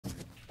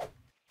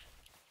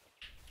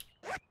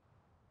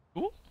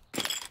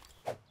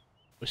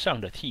不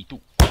上的剃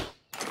度，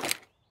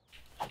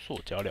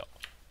塑胶料。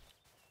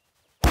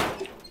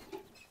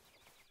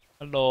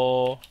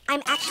Hello.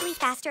 I'm actually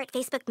faster at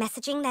Facebook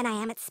messaging than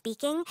I am at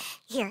speaking.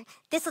 Here,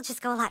 this'll just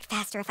go a lot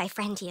faster if I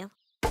friend you.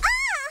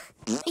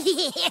 Sure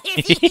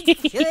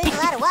is a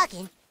lot of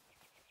walking.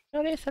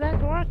 Sure is a lot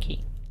of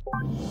walking.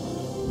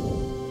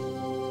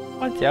 不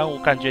管怎样，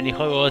我感觉你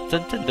和我有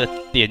真正的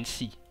联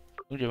系。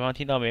同学们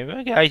听到没？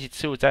跟他一起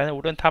吃午餐，无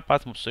论他把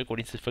什么水果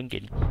零食分给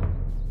你，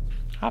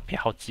阿皮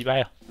好鸡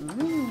掰哦。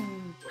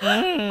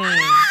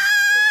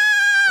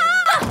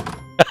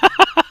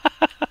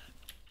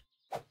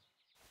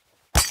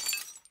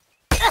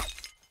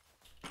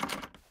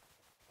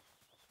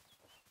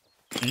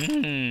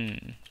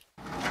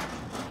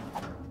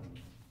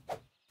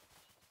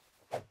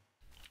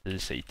这是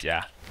谁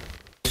家？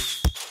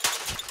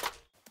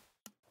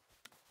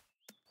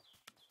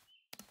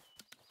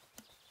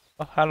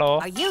哦 ，Hello。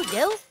 Are you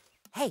new?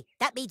 Hey,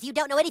 that means you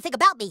don't know anything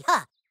about me,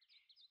 huh?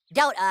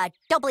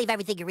 Don't believe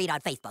everything you read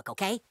on Facebook,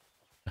 okay?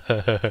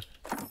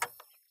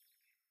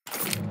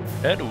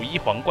 鲁伊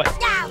皇冠。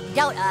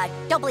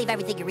Don't believe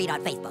everything you read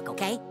on Facebook,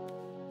 okay?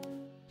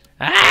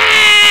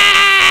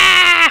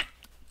 啊！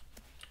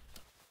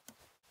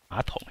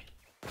马桶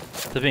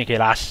这边也可以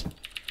拉屎。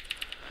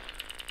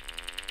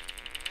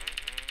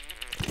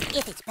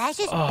If it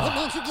splashes, it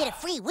means you get a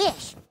free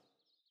wish.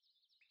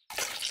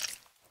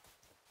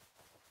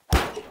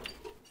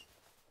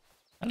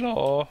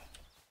 Hello，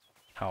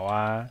 好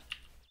啊。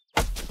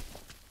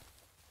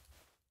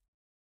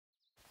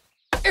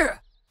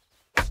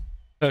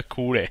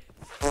哭嘞。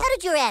How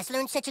did your ass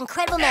learn such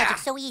incredible magic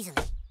so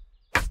easily?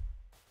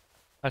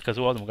 那可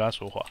是我要怎么跟他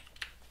说话？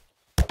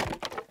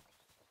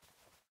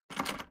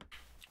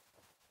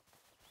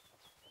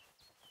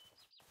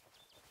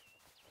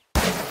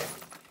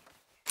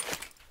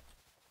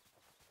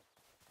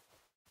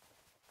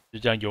就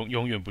这样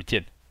永远不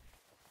见。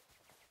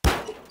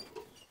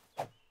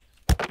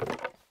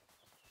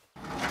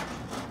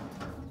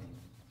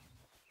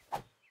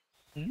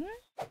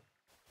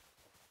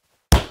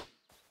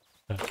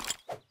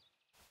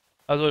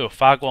他说有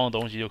发光的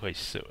东西就可以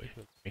射，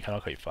没看到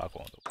可以发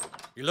光的东西。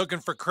You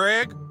looking for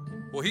Craig?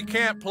 Well, he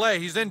can't play.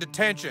 He's in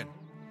detention.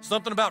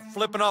 Something about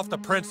flipping off the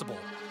principal.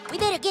 We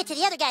better get to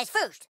the other guys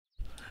first.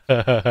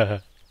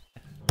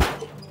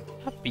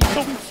 他比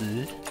中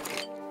指。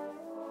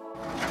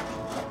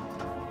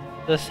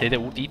这是谁的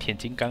无敌铁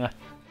金刚啊？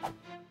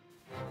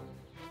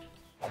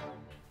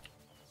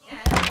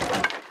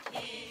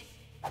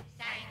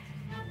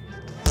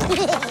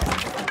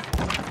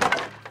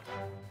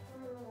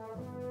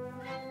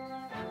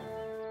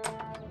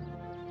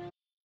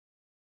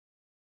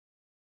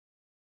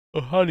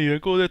哈里能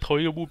够在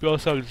同一个目标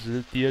上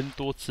时，敌人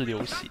多次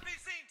流血。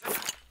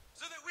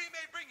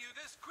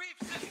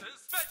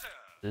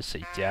这是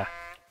谁家？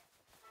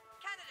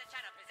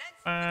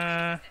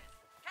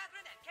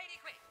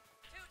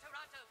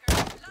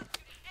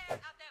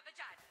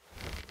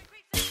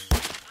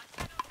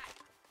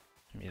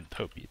有点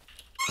特别。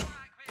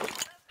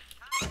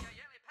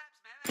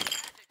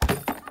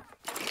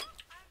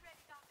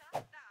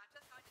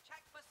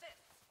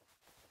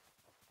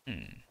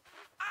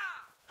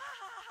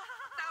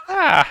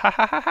啊哈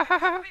哈哈哈哈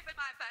哈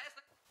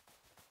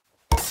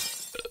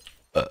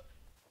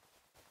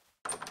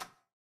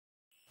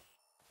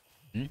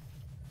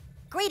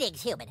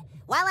！Greetings, human.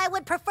 While I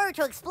would prefer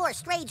to explore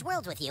strange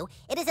worlds with you,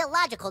 it is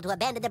illogical to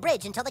abandon the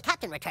bridge until the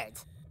captain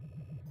returns.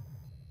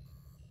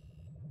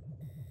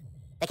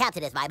 The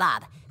captain is my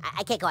mom.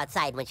 I can't go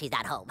outside when she's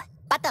not home.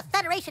 But the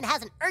Federation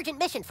has an urgent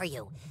mission for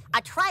you.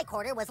 A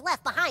tricorder was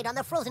left behind on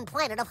the frozen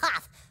planet of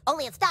Hoth.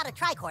 Only it's not a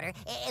tricorder,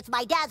 it's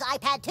my dad's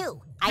iPad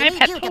 2. I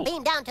need you to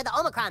beam down to the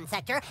Omicron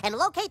sector and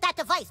locate that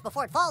device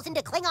before it falls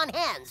into Klingon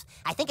hands.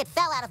 I think it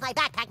fell out of my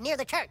backpack near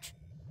the church.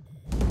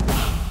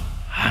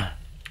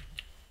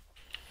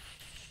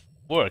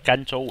 波尔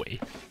干周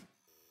围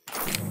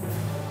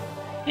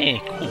内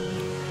裤，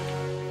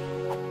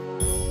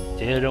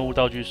节日任务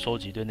道具收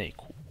集一堆内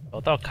裤，找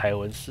到凯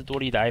文斯多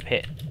利的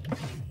iPad。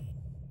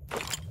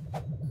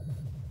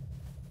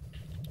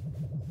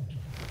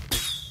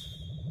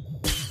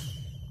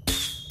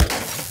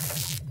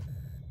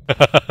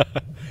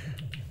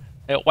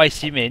还有外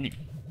星美女。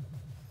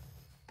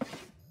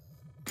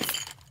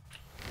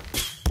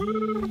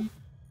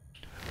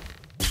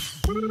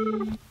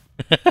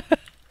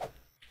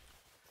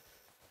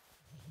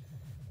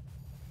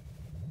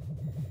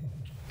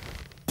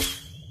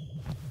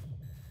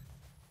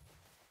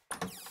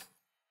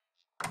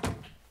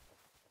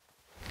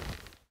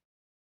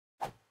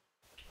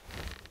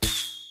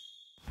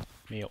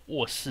没有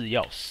卧室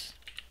钥匙。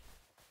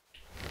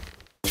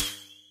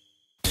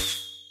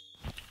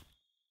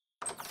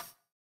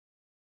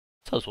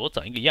厕所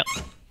长一个样，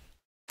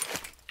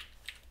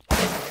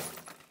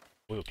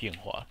我有变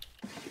化。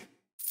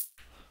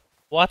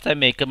我要在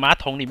每个马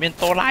桶里面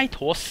都拉一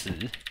坨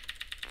屎。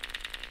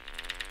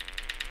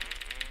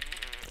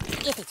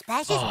If it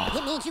splashes,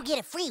 it means you get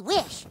a free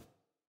wish.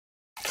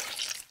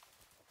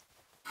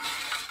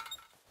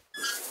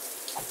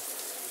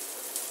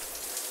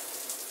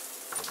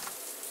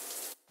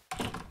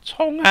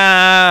 冲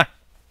啊！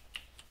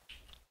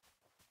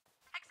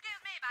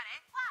 Excuse me, buddy.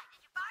 Why?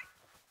 Did you fart?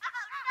 Oh,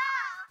 no!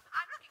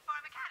 I'm looking for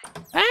a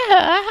mechanic.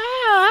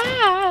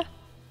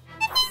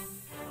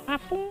 阿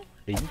布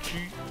邻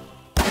居。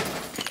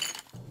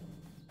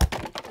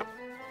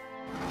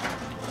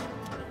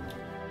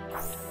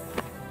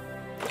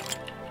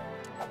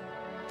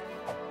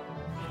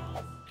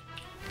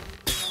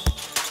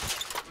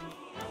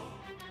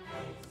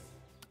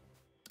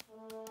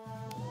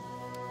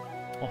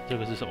哦，这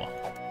个是什么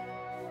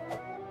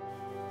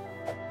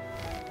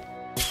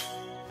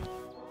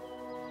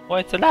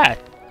？What's that？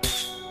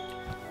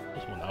 为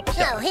什么拿不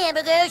So, 下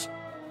hamburgers.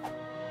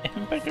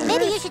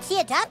 Maybe you should see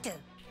a doctor.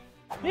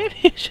 Maybe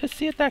you should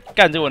see that。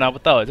干，这我拿不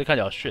到哎，这看起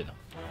来好炫哦。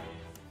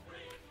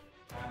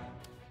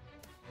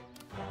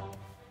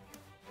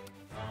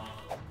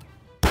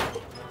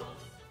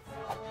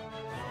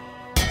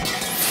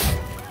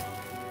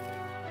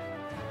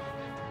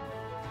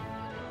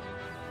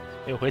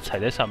哎，我会踩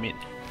在上面。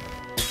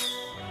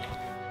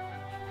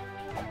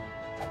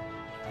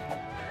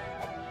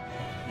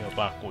没有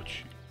办法过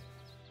去。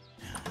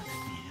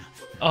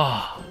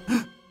啊！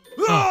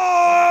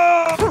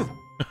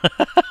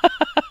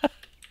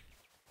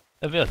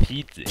那边有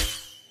梯子，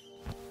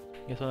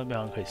应该说那边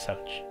好像可以上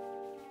去。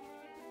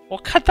我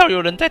看到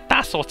有人在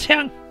打手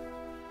枪。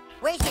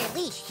Where's your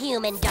leash,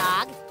 human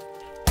dog?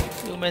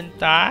 Human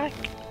dog。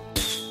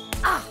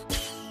 Ah!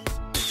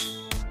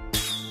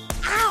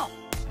 Ow!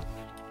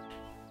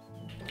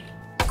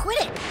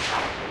 Quit it!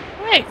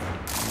 喂，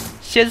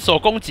先手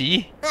攻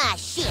击。 Ah,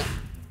 shit.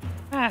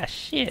 啊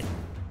，shit！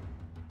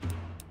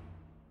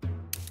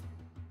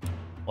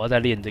我要再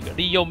练这个，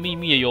利用秘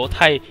密的犹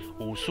太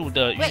武术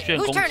的预炫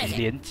攻击，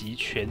连击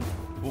全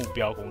目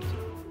标攻击。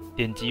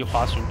点击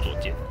滑鼠左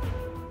键。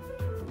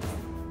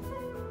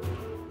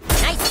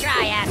Nice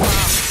try,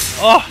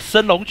 asshole. 哦，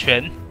升龙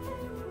拳。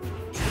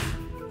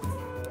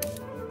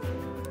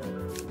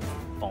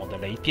哦，我的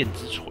雷电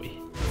之锤。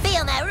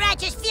 Feel my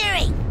righteous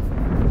fury.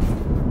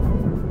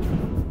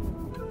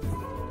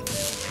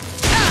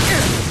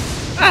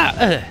 啊，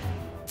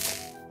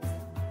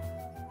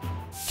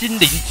精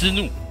灵之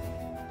怒。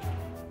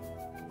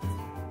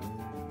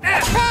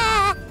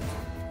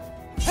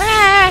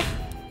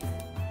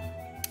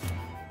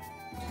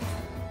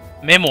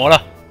 没魔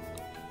了，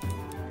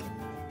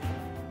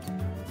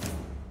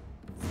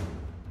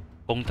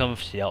攻他们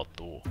血好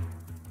多。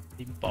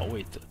灵保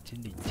卫者、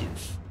精灵剑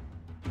士，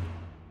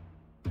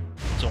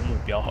中目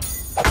标好。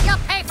 You'll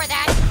pay for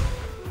that.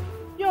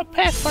 You'll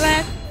pay for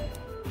that.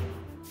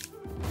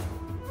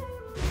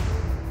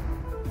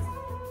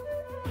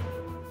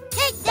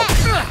 Take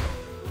that.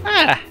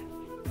 啊！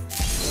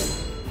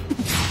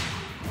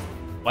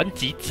还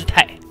击姿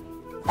态。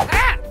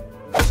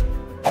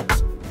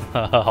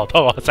哈哈，好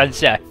痛哦，3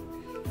下。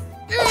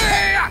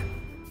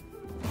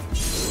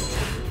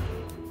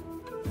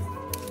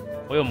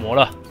我有魔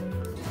了，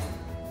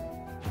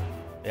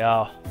不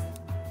要。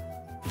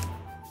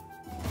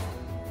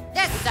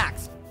 That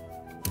sucks.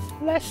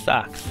 That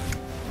sucks。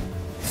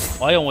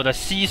我要用我的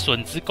吸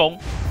吮之弓。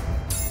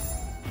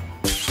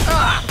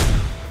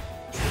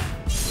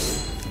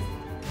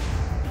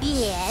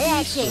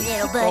 Yeah, that's it,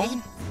 little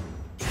buddy.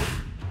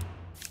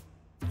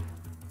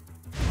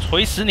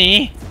 锤死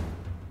你！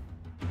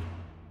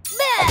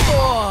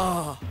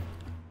 Oh.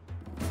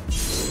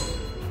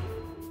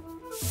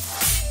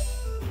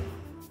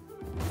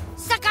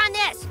 Suck on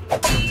this.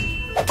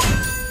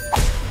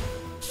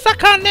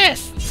 Suck on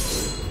this！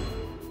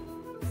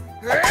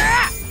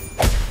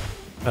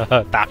 呵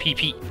呵，打屁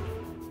屁。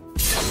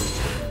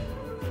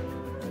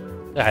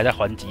这还在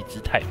还击姿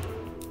态。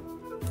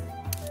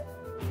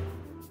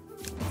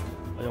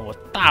我用我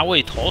大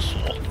卫头锁。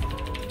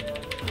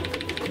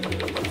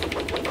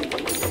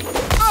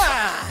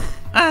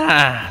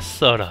啊，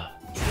射了。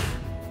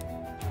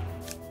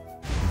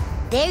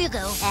 There you go,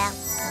 Al.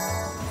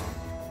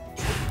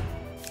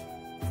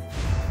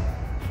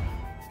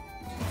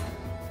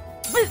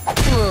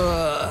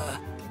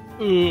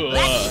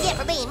 That's what you get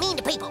for being mean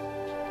to people.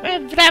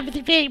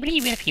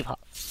 people。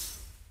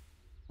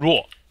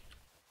弱。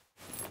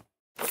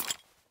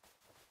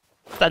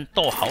战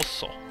斗好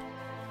手。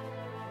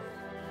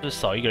就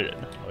少一个人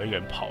了，少一个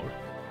人跑了。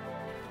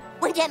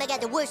 One time I got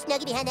the worst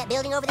nugget behind that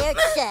building over there. It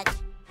sucked.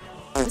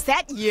 Was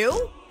that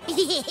you?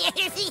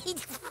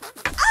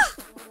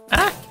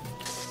 啊？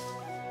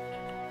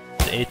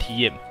是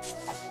ATM。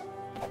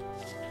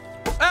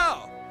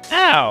 Ow!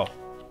 Ow！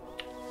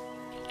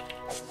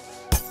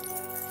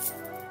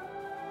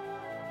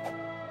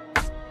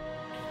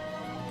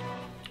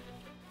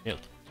 没有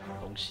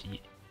东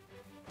西。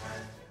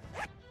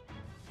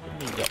生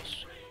命药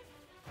水。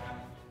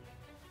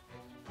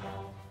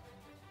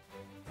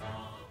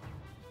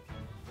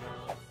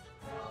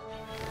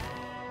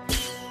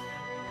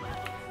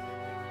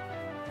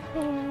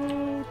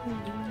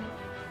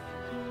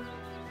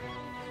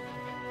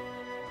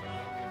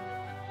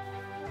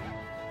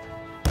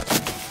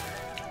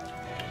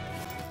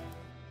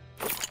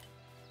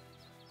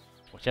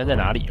我现在在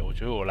哪里？我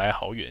觉得我来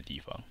好远的地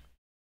方，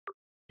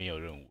没有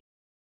任务。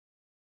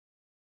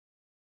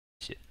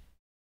线。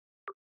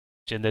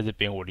现在这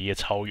边我离得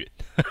超远。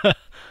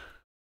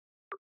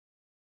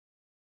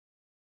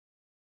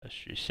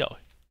学校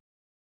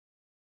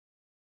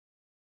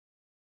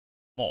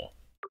哦，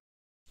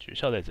学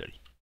校在这里。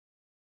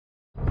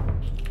我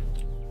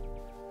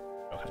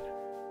看看，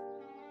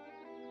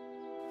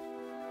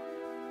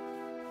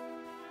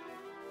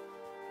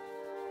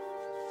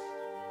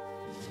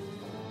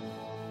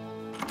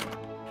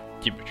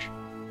进不去。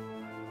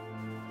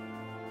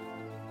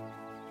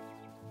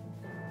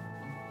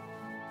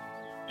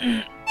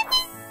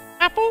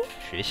阿布，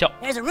学校。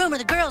 There's a rumor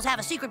the girls have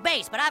a secret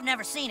base, but I've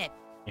never seen it.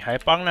 女孩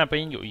帮那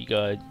边有一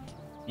个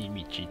秘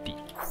密基地，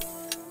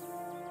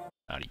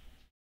哪里？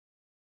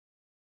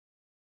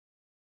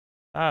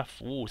啊，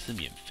服务是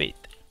免费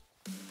的。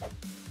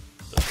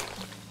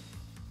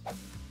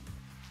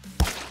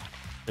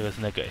这个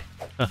是那个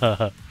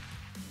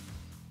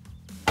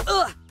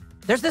Ugh!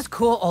 There's this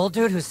cool old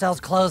dude who sells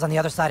clothes on the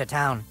other side of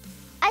town.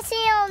 I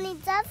see only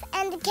Duff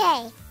and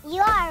Kay.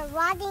 You are a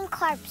rotting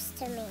corpse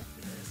to me.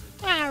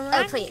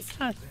 Oh, please.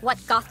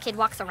 What goth kid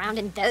walks around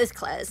in those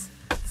clothes?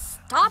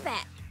 Stop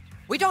it!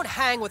 We don't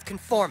hang with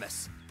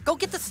conformists. Go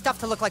get the stuff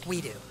to look like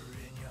we do.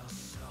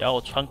 然后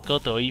我穿哥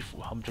德衣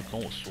服，他们就跟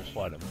我说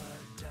话了嘛。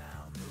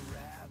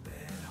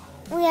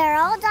We are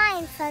all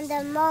dying from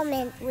the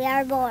moment we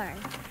are born.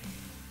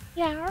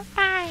 You're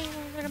fine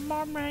with a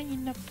moment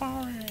in the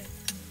forest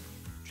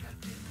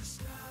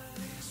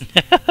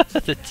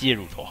这介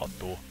乳头好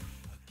多。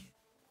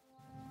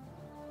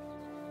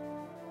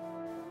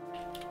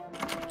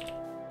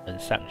能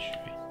上学。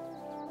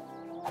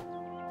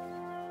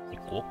美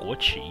国国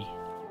旗。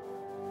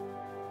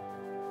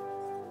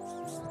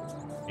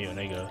还有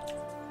那个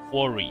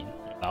Warren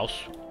老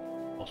鼠，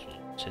老鼠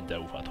现在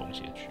无法通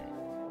协区。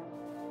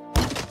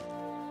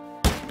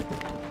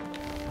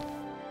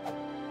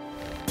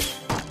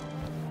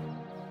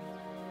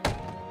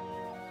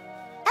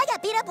 I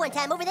got beat up one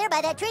time over there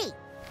by that tree.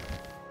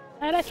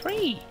 By that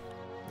tree.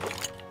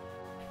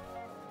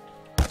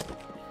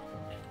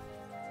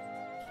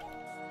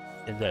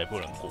 现在也不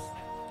能过。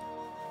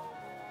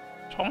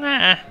冲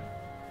啊！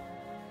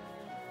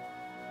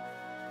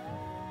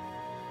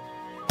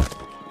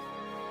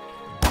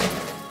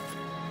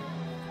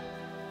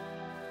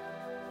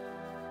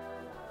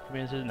这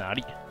边是哪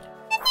里？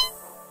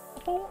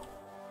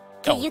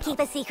 Can you keep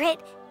a secret?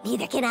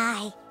 Neither can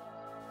I.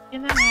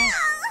 现在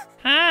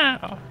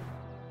啊！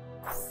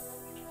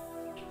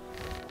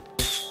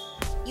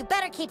 You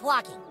better keep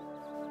walking.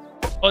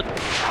 我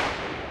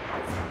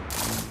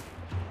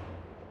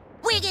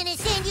We're gonna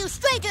send you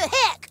straight to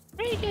heck.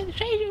 We can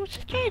say you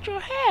straight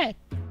your head.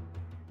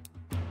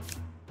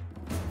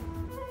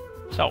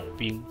 哨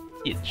兵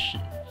剑士，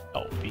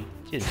哨兵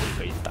剑士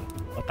可以打，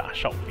我要打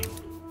哨兵。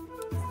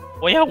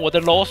我要我的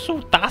柔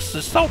术打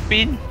死哨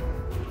兵。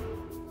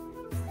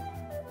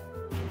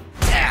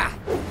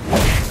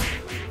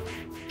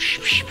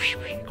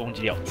攻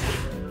击了。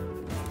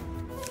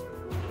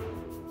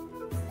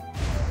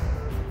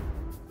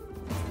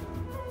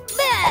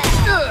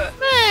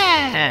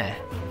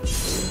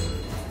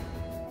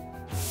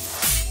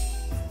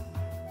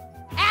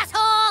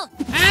Asshole!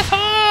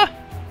 Asshole!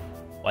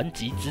 还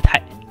击姿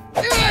态。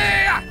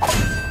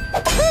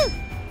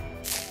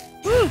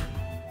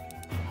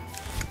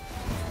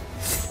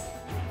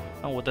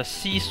看我的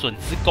吸吮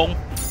之功。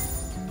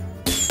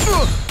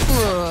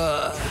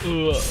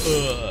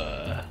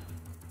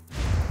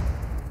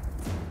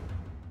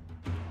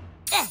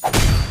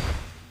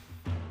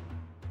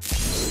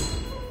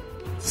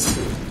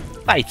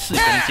再次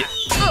弓箭。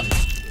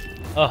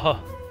呵。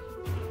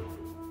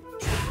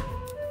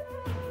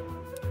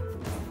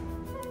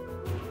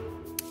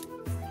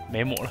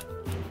没抹了。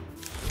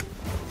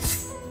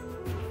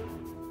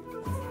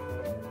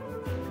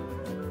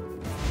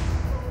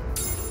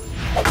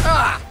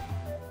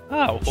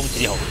我攻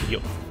击力好低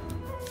哦。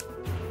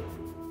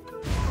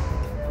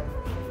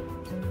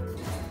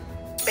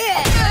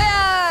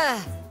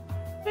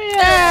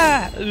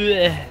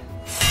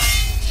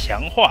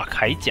强化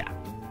铠甲。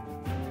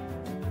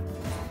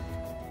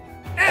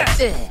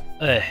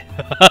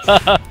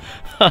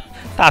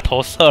大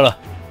投射了。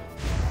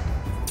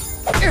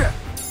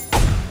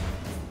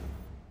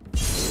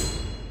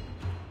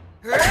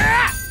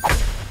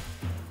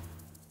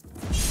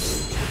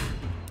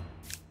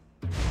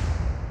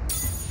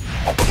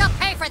You'll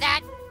pay for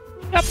that.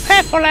 You'll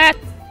pay for that.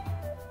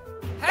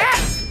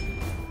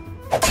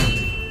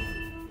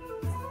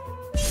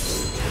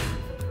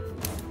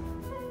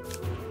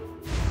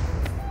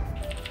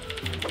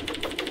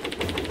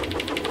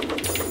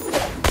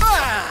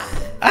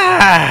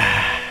 Ah!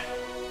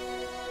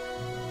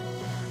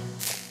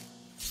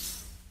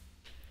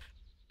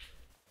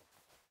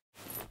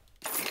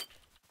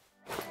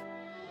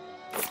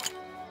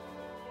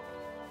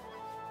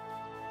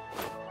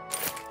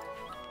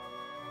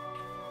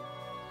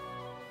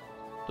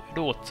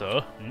 洛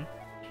泽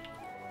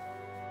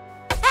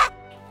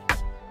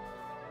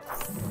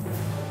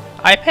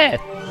，iPad，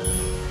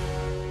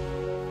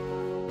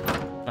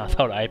 拿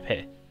到了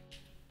iPad。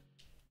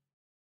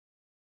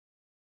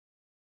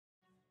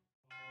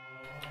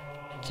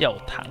教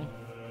堂，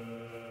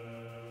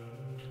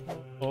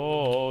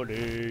哦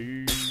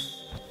嘞。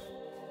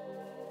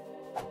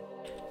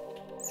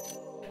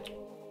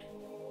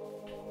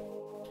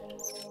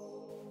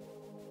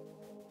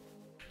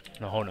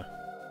然后呢？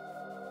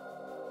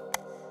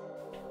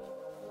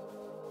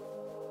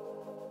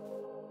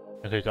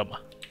那可以干嘛？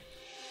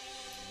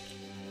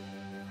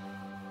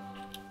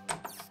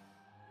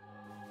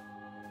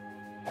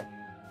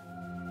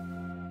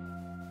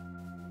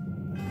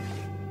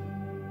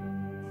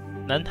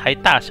男孩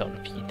大小的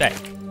皮带，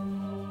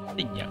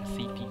信仰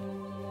CP。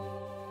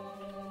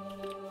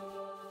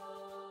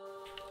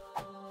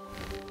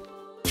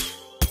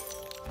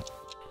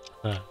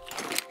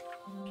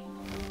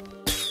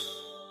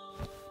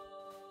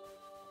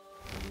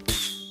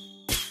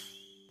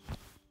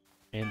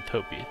没很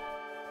特别。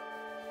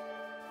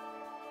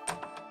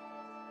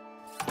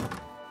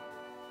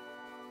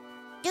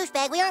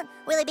Douchebag, we aren't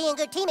really being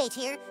good teammates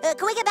here.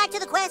 Can we get back to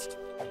the quest?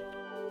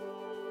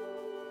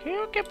 Can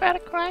you get back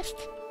to quest?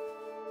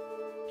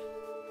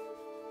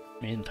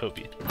 没很特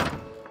别。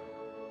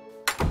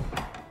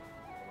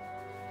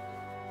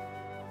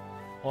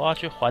我要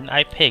去还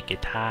iPad 给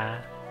他。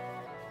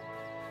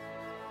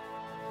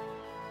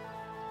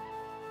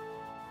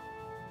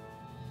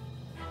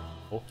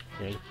哦，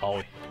有一个包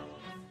诶。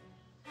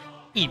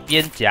一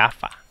边假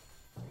发，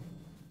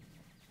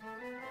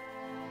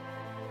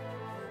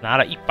拿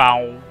了一包。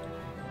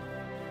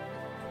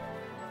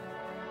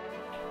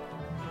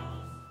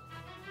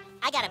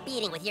I got a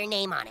beating with your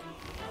name on it.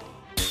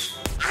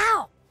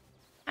 Ow!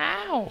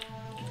 Ow!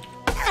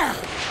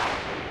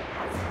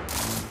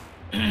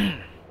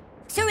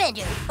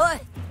 Surrender, or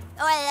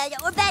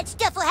bad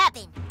stuff will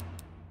happen.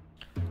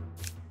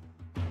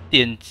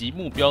 点击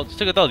目标，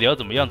这个到底要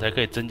怎么样才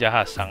可以增加他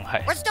的伤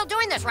害？ We're still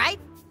doing this, right?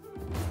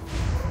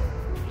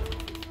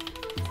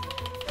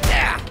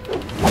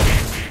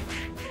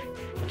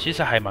 其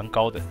实还蛮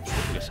高的，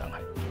这个伤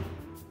害。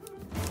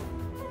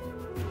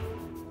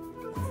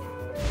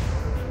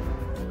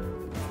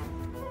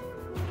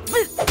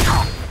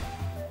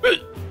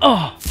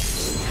啊！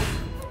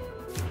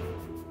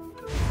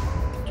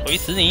锤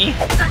死你！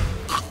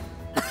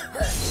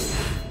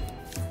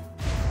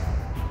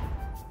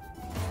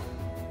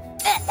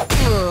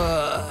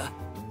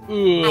 I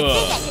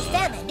think I just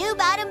found the new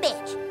bottom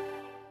bitch.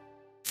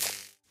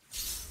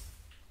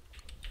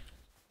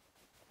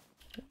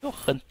 有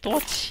很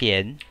多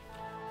钱。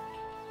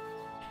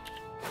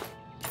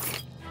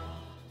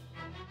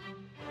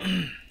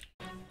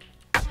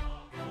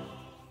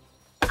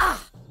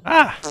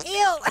啊！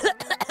 Ew!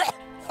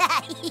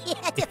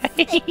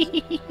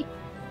 Yeah,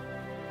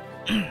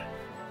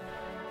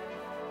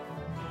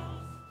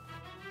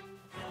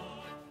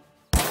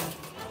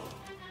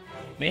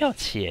 没有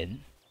钱。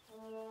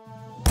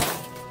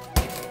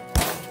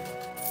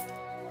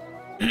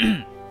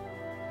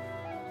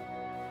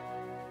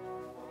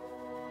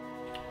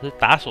这是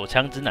打手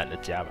枪之男的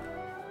家吧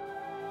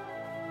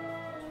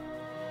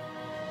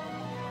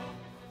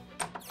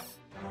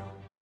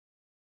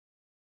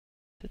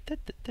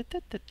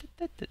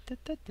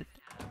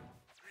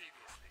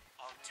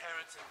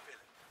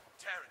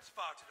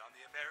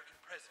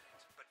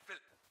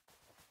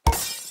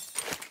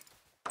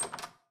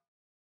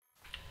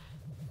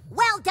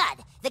？Well done!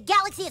 The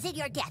galaxy is in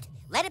your debt.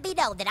 Let it be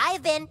known that I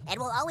have been and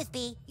will always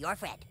be your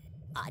friend.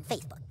 On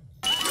Facebook.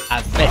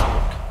 On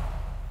Facebook。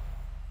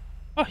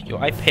啊，有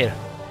iPad 了，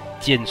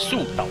减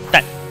速导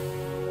弹，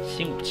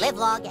新武器。 Live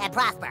long and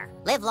prosper.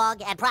 Live long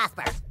and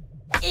prosper.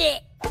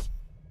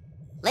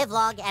 Live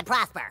long and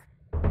prosper.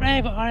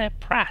 Live long and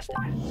prosper。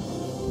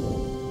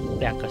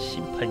两个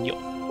新朋友。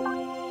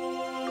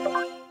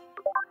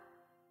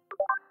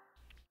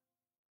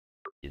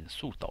减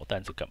速导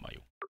弹这干嘛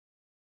用？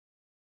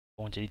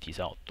攻击力提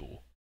升好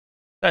多，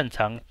擅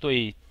长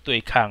对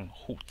抗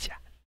护甲。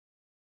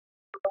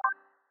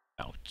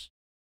要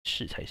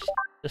是才行，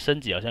这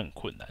升级好像很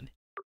困难。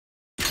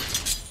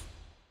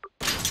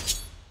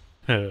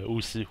巫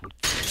师虎，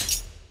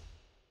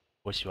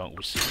我喜欢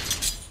巫师虎，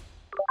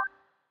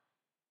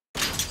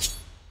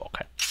不好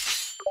看。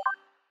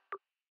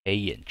黑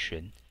眼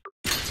圈，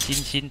星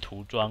星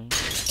涂装，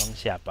双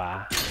下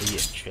巴，黑眼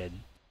圈，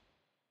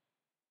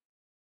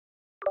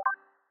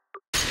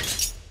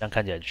这样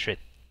看起来很炫。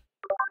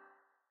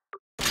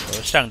和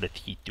尚的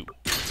剃度，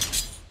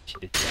起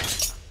的假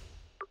发。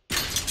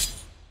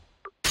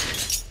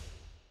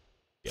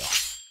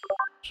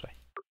 帅，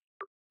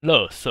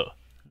垃圾，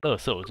垃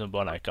圾我真的不知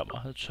道拿来干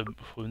嘛，它纯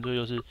粹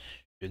就是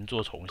原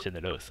作重现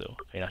的垃圾，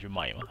可以拿去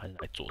卖吗？还是拿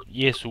来做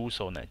耶稣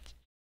手奶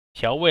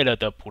调味了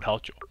的葡萄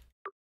酒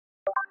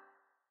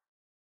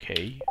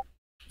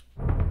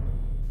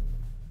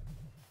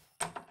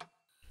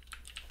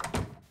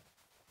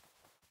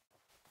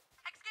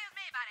 ？OK。Excuse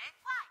me, buddy.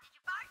 What? Did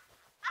you fart?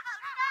 Oh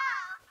no!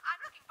 I'm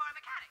looking for a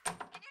mechanic.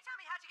 Can you tell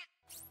me how to get?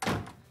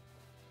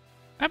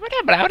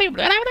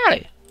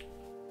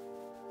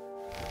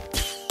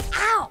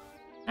 Ow!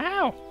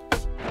 Ow!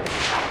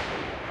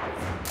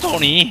 揍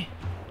你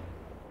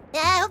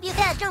I hope you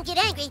guys don't get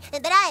angry,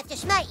 but I have to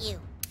smite you.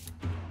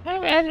 I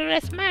rather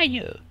smite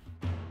you.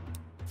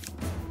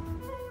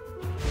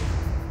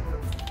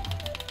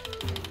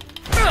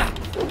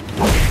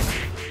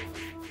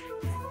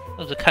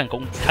 那是看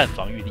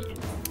防御力。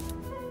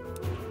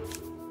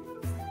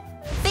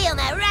 Feel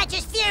my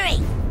righteous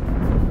fury!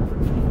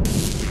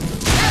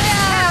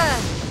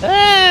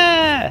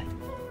 哎！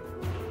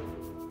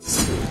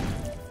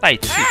再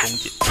次攻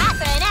击 Eye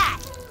for an eye!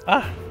 啊！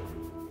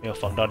没有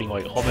防到另外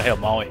一个，后面还有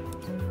猫哎。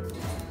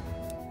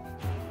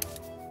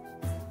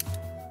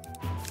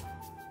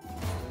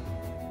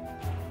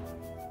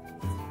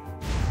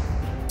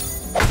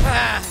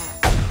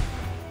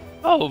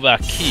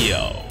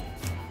Overkill！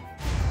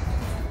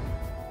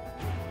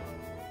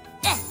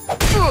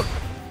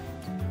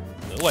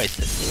 额外等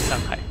级伤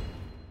害。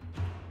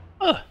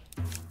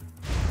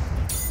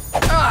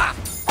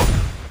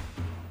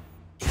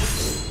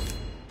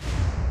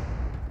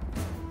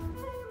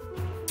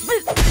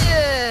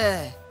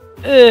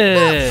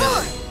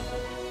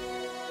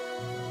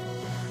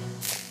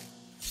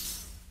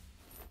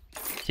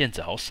剑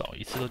子好少，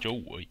一次都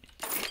95而已。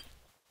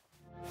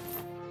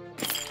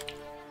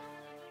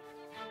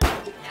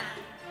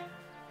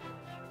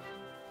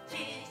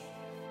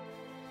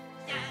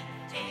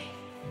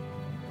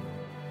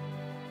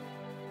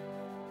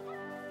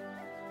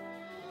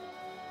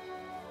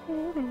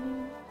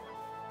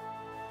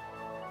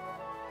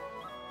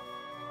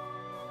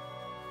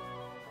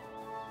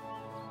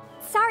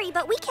Sorry,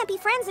 but we can't be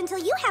friends until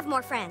you have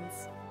more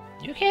friends.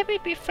 You can't be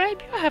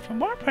friends. You have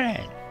more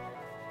friends.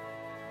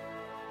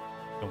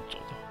 用走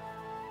的。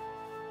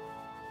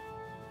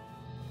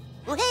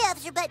 Well, hey,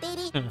 Officer Butt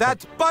Baby.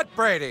 That's Butt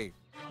Brady.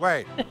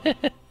 Wait.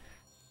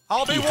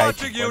 I'll be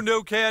watching you,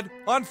 new kid,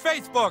 on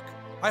Facebook.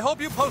 I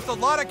hope you post a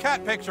lot of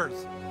cat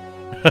pictures.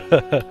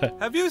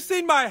 Have you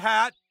seen my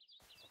hat?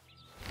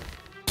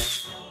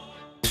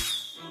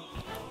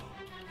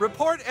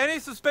 Report any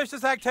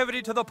suspicious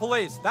activity to the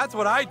police. That's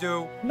what I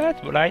do.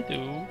 That's what I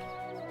do.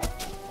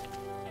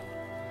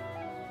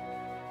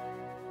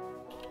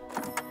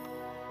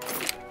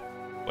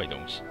 Wait,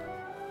 don't.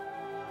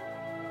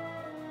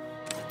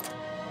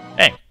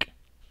 Hank.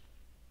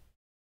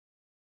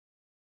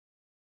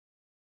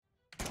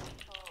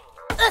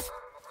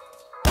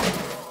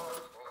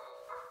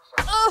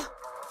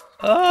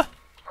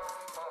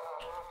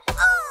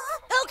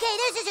 Okay,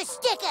 this is a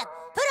stick-up.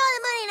 Put all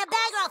the money in a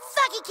bag or I'll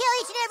fucking kill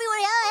each and every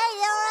one. Oh, hey,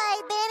 all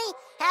right, Benny.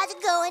 How's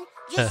it going?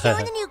 Just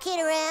showing the new kid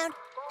around.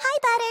 Hi,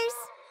 Butters.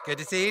 Good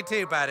to see you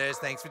too, Butters.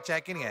 Thanks for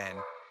checking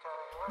in.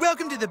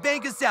 Welcome to the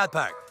Bank of South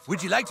Park.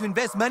 Would you like to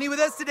invest money with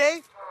us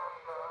today?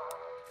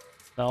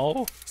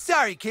 No.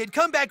 Sorry, kid.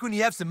 Come back when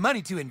you have some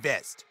money to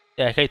invest.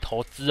 现在可以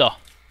投资哦，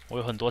我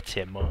有很多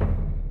钱吗？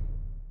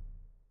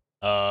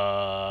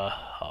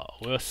好，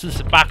我有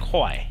48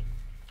块。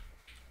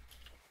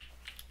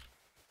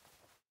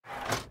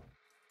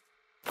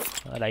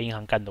来银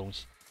行干东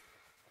西。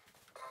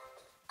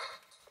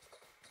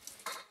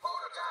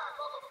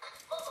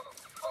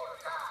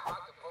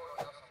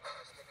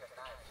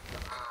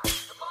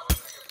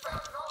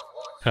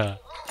呵。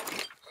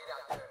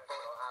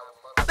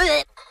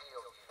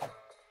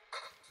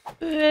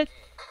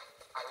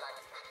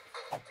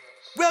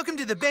Welcome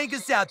to the Bank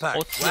of South Park.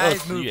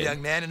 Wise move,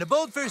 young man, and a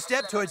bold first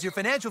step towards your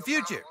financial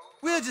future.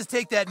 We'll just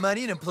take that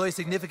money and employ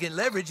significant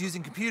leverage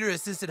using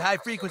computer-assisted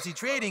high-frequency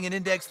trading and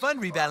index fund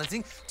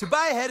rebalancing to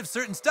buy ahead of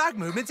certain stock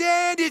movements,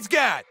 and it's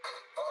gone!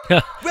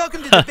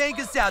 Welcome to the Bank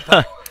of South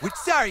Park. Which,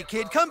 sorry,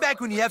 kid, come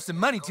back when you have some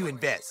money to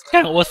invest.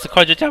 看我10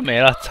块就这样没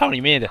了，操你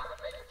妹的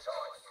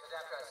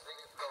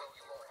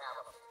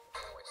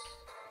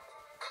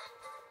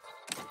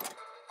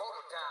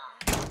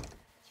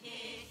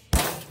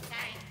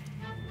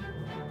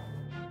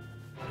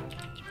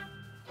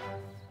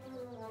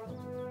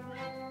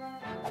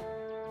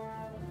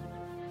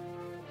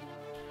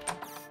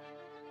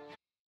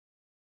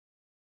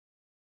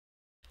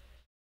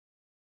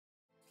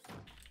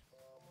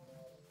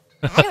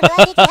！I don't know,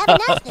 I think you have a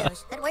nice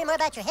nose. I'd worry more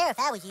about your hair if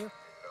I was you.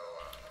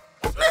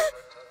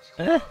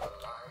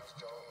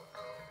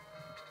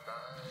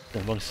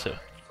 冷风蛇。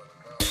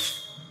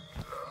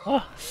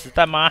哦，死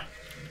蛋妈！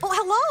 Oh,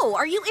 hello.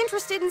 Are you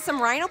interested in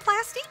some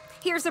rhinoplasty?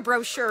 Here's a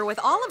brochure with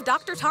all of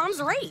Dr.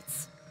 Tom's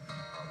rates.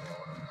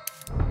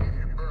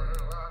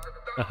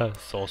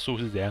 手术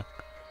是怎样？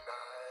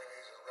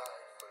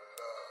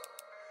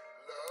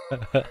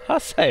哈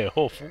塞尔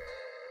霍夫。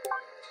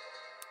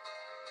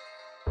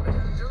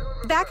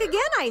 Back again,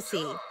 I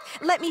see.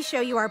 Let me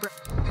show you our.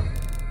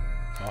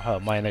 然后还有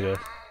卖那个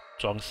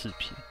装饰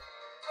品，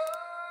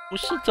不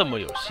是这么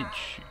有兴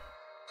趣。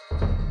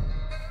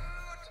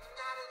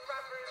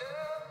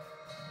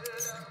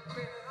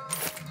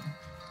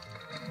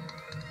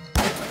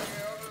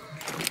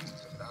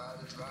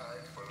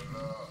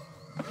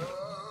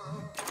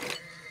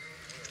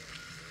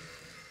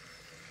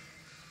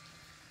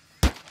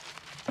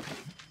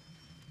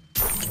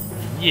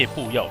营业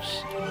部钥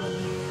匙。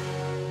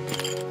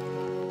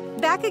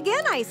 Back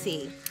again, I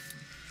see.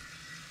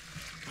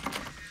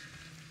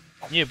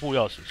 营业部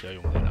钥匙是要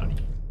用在哪里？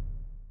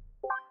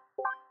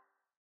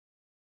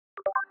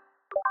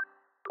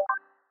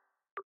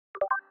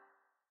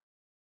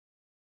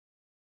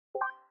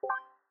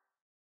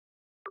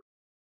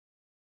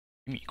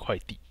米快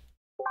递。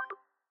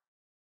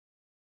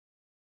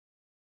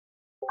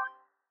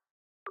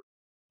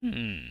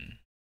嗯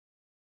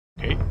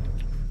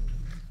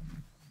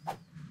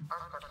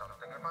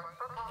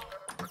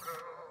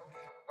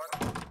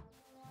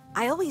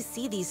 ，OK。I always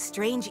see these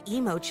strange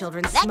emo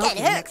children That smoking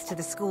kinda hurt. next to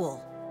the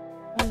school.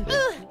 Did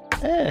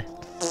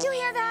you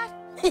hear that?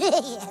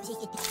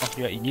 哦，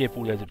原来营业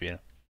部在这边。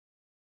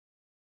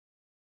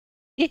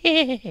嘿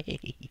嘿嘿嘿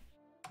嘿。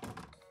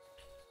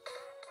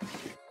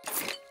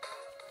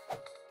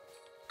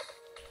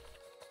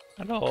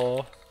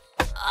Hello。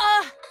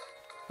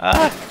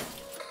啊！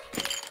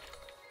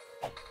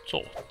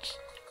做，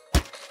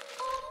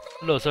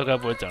垃圾该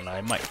不会整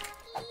来卖？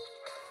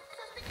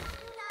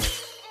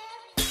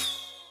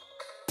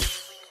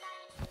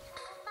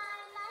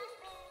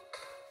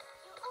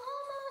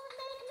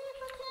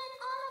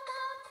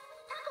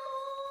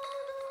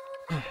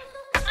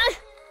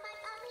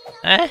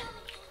哎，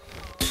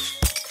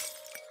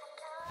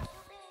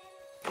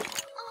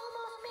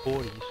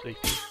玻璃碎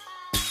片，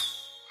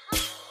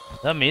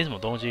但没什么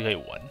东西可以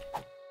玩。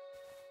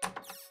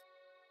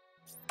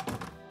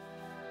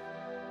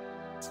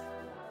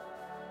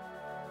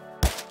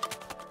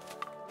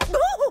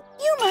Ooh,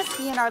 you must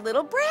be in our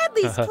little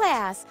Bradley's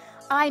class.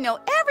 I know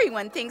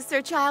everyone thinks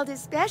their child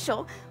is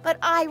special, but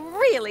I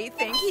really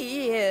think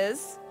he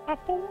is.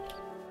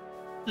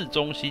 市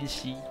中心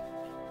西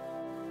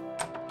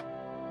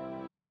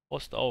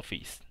 ，Post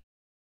Office。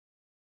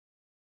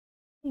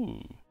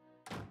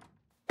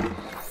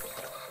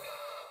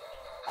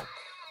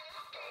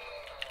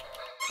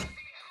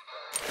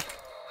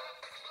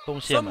东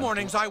西。Some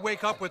mornings I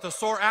wake up with a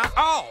sore ass.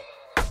 Ow!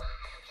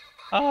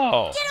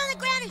 Oh. Get on the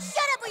ground and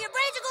shut up or your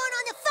brains are going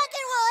on the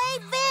fucking wall. Hey,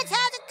 Vince,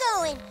 how's it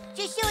going?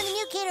 Just showing the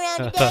new kid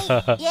around today.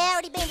 Yeah,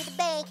 already been to the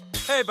bank.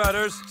 Hey,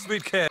 Butters,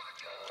 sweet kid.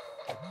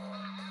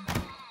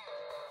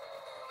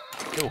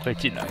 所以我可以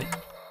进来。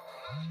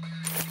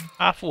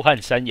阿富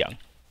汗山羊。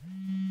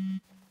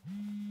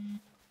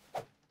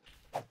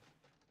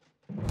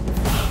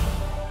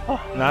哦，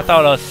拿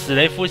到了史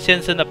雷夫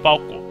先生的包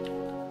裹。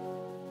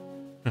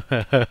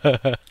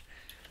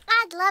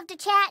I'd love to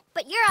chat,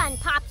 but you're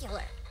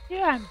unpopular.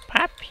 You're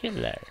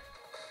unpopular.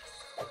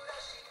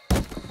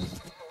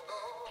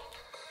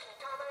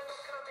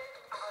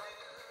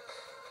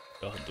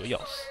 有很多钥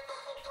匙。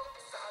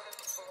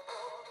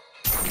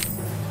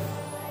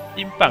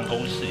新办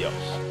公室钥匙。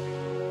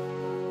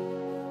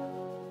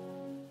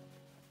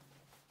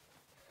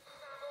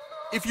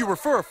 If you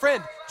refer a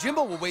friend,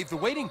 Jimbo will waive the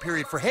waiting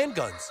period for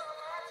handguns.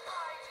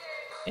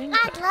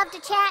 I'd love to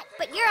chat,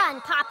 but you're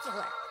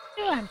unpopular.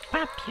 You're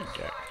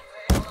unpopular.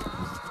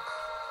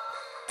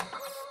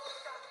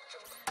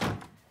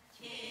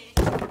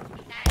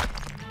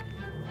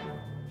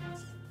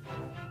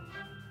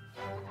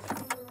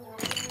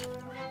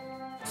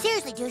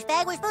 Seriously,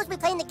 douchebag, we're supposed to be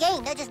playing the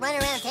game, not just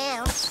running around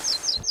town.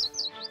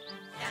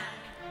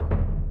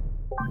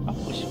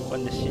 我喜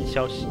欢的新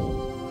消息。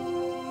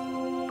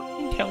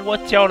 今天我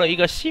交了一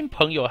个新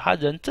朋友，他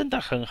人真的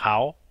很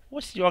好，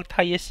我希望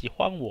他也喜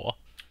欢我。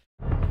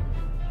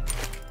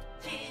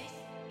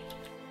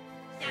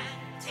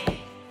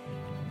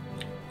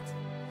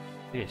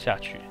这也下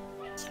去。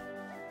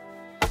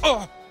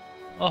哦，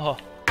哦，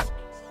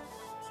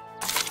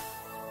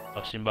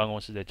哦，新办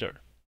公室在这儿。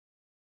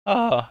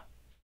啊。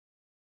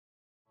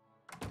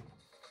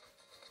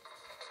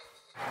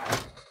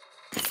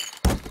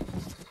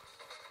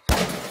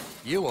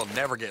 You will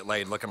never get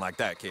laid looking like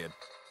that, kid.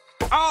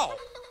 Ow!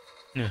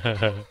 They're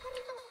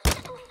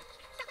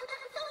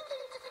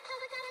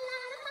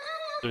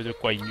gonna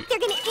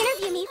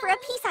interview me for a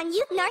piece on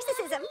youth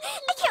narcissism.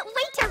 I can't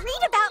wait to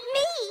read about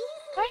me.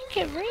 I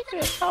can read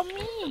about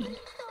me.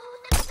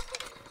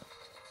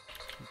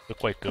 这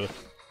怪哥。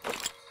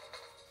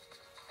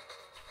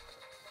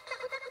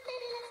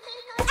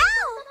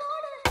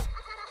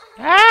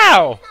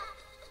 Ow!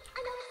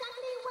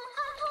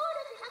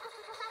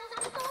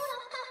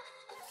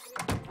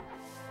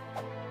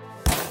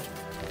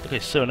 可以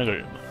射那个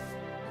人吗？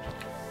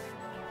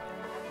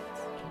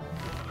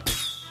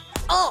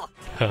 Oh!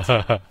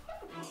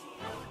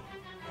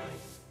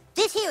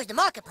 This here is the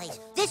marketplace.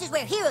 This is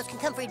where heroes can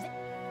come for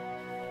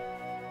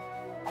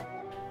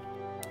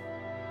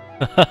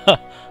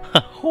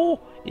Who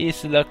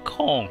is the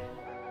Kong？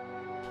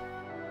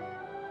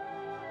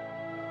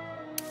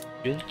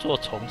 原作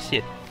重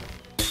现。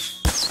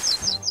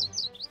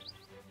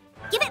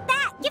 Give it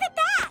back! Give it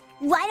back!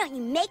 Why don't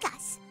you make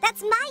us?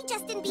 That's my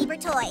Justin Bieber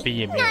toy.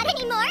 Not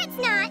anymore, it's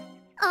not.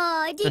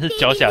 Oh, did baby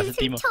lose her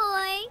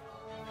toy?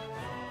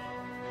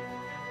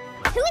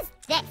 Who is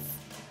this?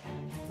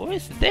 Who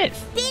is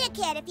this? Beat a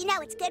kid if you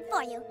know it's good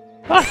for you.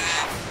 啊！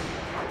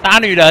打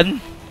女人。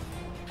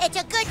 It's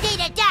a good day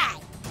to die.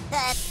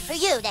 For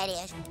you, that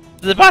is.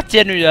 死吧，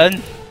贱女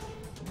人！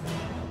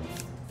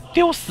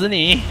丢死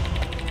你！